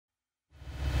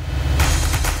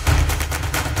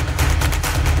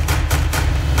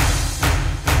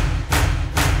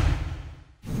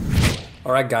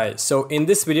Alright guys, so in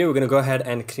this video we're going to go ahead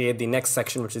and create the next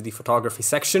section, which is the photography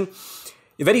section.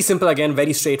 Very simple, again,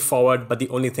 very straightforward, but the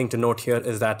only thing to note here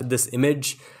is that this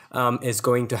image is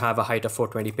going to have a height of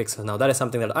 420 pixels. Now that is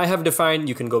something that I have defined.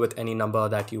 You can go with any number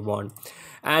that you want.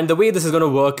 And the way this is going to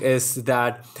work is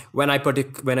that when I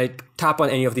tap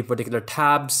on any of the particular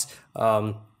tabs,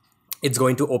 it's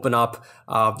going to open up,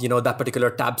 that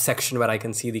particular tab section where I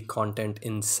can see the content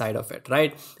inside of it,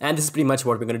 right? And this is pretty much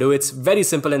what we're going to do. It's very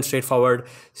simple and straightforward.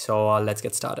 So let's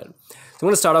get started. So I'm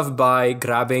going to start off by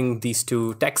grabbing these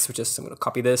two texts, which is I'm going to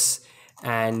copy this,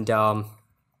 and I'm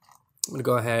going to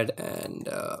go ahead and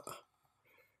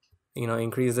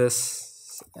increase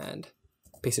this and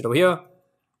paste it over here.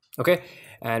 Okay,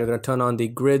 and we're going to turn on the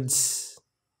grids,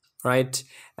 right?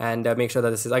 And make sure that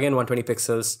this is again 120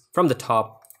 pixels from the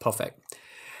top. Perfect.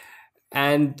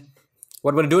 And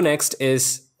what we're going to do next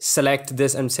is select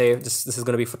this and say this is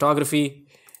going to be photography,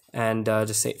 and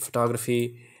just say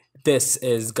photography. This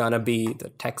is going to be the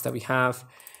text that we have,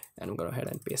 and I'm going to go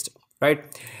ahead and paste it, right?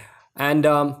 And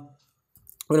we're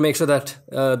going to make sure that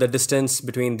the distance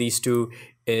between these two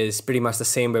is pretty much the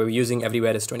same, where we're using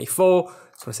everywhere is 24. So I'm going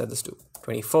to set this to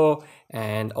 24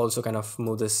 and also kind of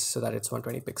move this so that it's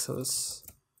 120 pixels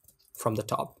from the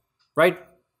top, right?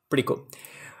 Pretty cool.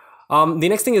 The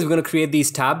next thing is we're going to create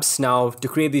these tabs. Now, to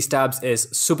create these tabs is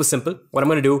super simple. What I'm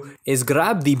going to do is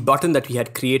grab the button that we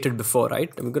had created before, right?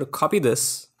 And we're going to copy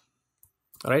this,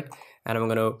 all right? And I'm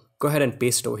going to go ahead and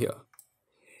paste it over here.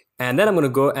 And then I'm going to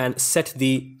go and set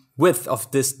the width of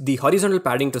this, the horizontal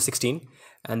padding to 16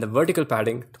 and the vertical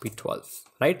padding to be 12,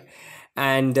 right?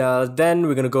 And then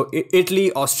we're going to go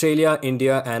Italy, Australia,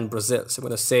 India, and Brazil. So I'm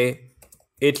going to say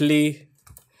Italy,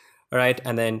 all right?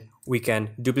 And then we can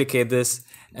duplicate this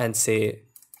and say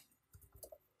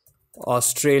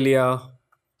Australia,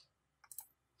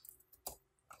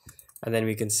 and then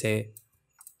we can say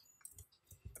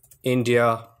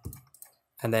India,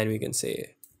 and then we can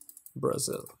say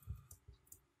Brazil,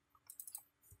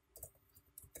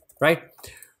 right?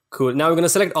 Cool. Now we're going to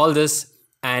select all this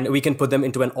and we can put them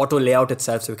into an auto layout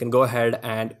itself. So we can go ahead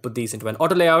and put these into an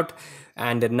auto layout,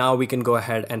 and now we can go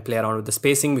ahead and play around with the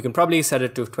spacing. We can probably set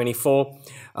it to 24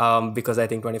 because I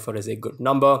think 24 is a good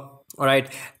number. All right.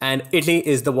 And Italy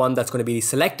is the one that's going to be the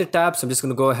selected tab. So I'm just going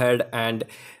to go ahead and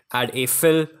add a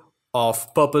fill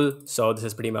of purple. So this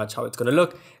is pretty much how it's going to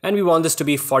look. And we want this to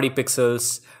be 40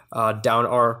 pixels down,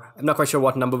 or I'm not quite sure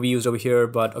what number we used over here,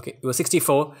 but okay, it was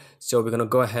 64. So we're going to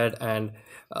go ahead and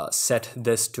set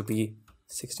this to be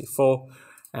 64.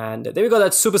 And there we go.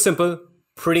 That's super simple.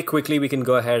 Pretty quickly we can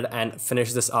go ahead and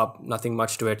finish this up. Nothing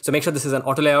much to it. So make sure this is an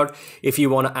auto layout. If you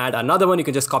want to add another one, you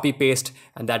can just copy paste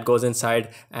and that goes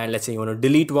inside. And let's say you want to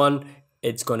delete one,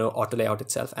 it's going to auto layout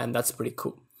itself, and that's pretty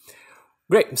cool.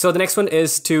 Great. So the next one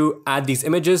is to add these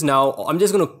images. Now I'm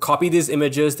just going to copy these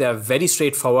images. They are very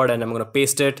straightforward, and I'm going to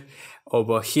paste it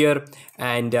over here.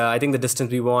 And I think the distance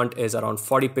we want is around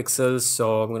 40 pixels.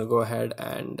 So I'm going to go ahead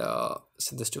and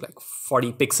set this to like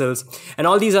 40 pixels. And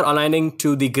all these are aligning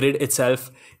to the grid itself.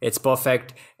 It's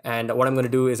perfect. And what I'm going to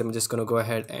do is I'm just going to go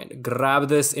ahead and grab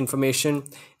this information,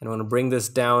 and I'm going to bring this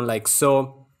down like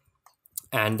so.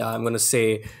 And I'm going to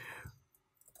say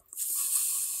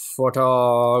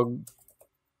photography,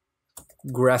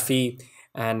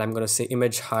 and I'm going to say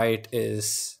image height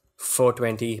is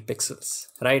 420 pixels,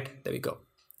 right? There we go,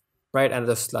 right? And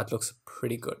that looks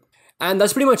pretty good. And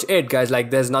that's pretty much it, guys. Like,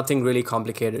 there's nothing really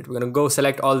complicated. We're going to go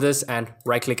select all this and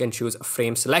right click and choose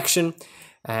frame selection,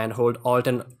 and hold Alt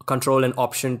and Control and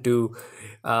Option to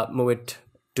move it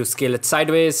to scale it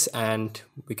sideways, and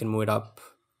we can move it up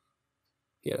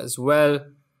here as well.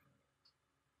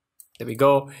 There we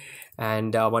go.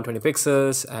 And 120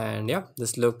 pixels, and yeah,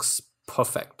 this looks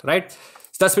perfect, right?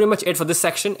 So that's pretty much it for this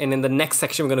section. And in the next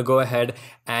section, we're going to go ahead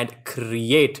and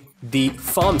create the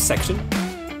form section,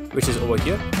 which is over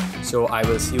here. So I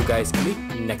will see you guys in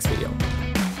the next video.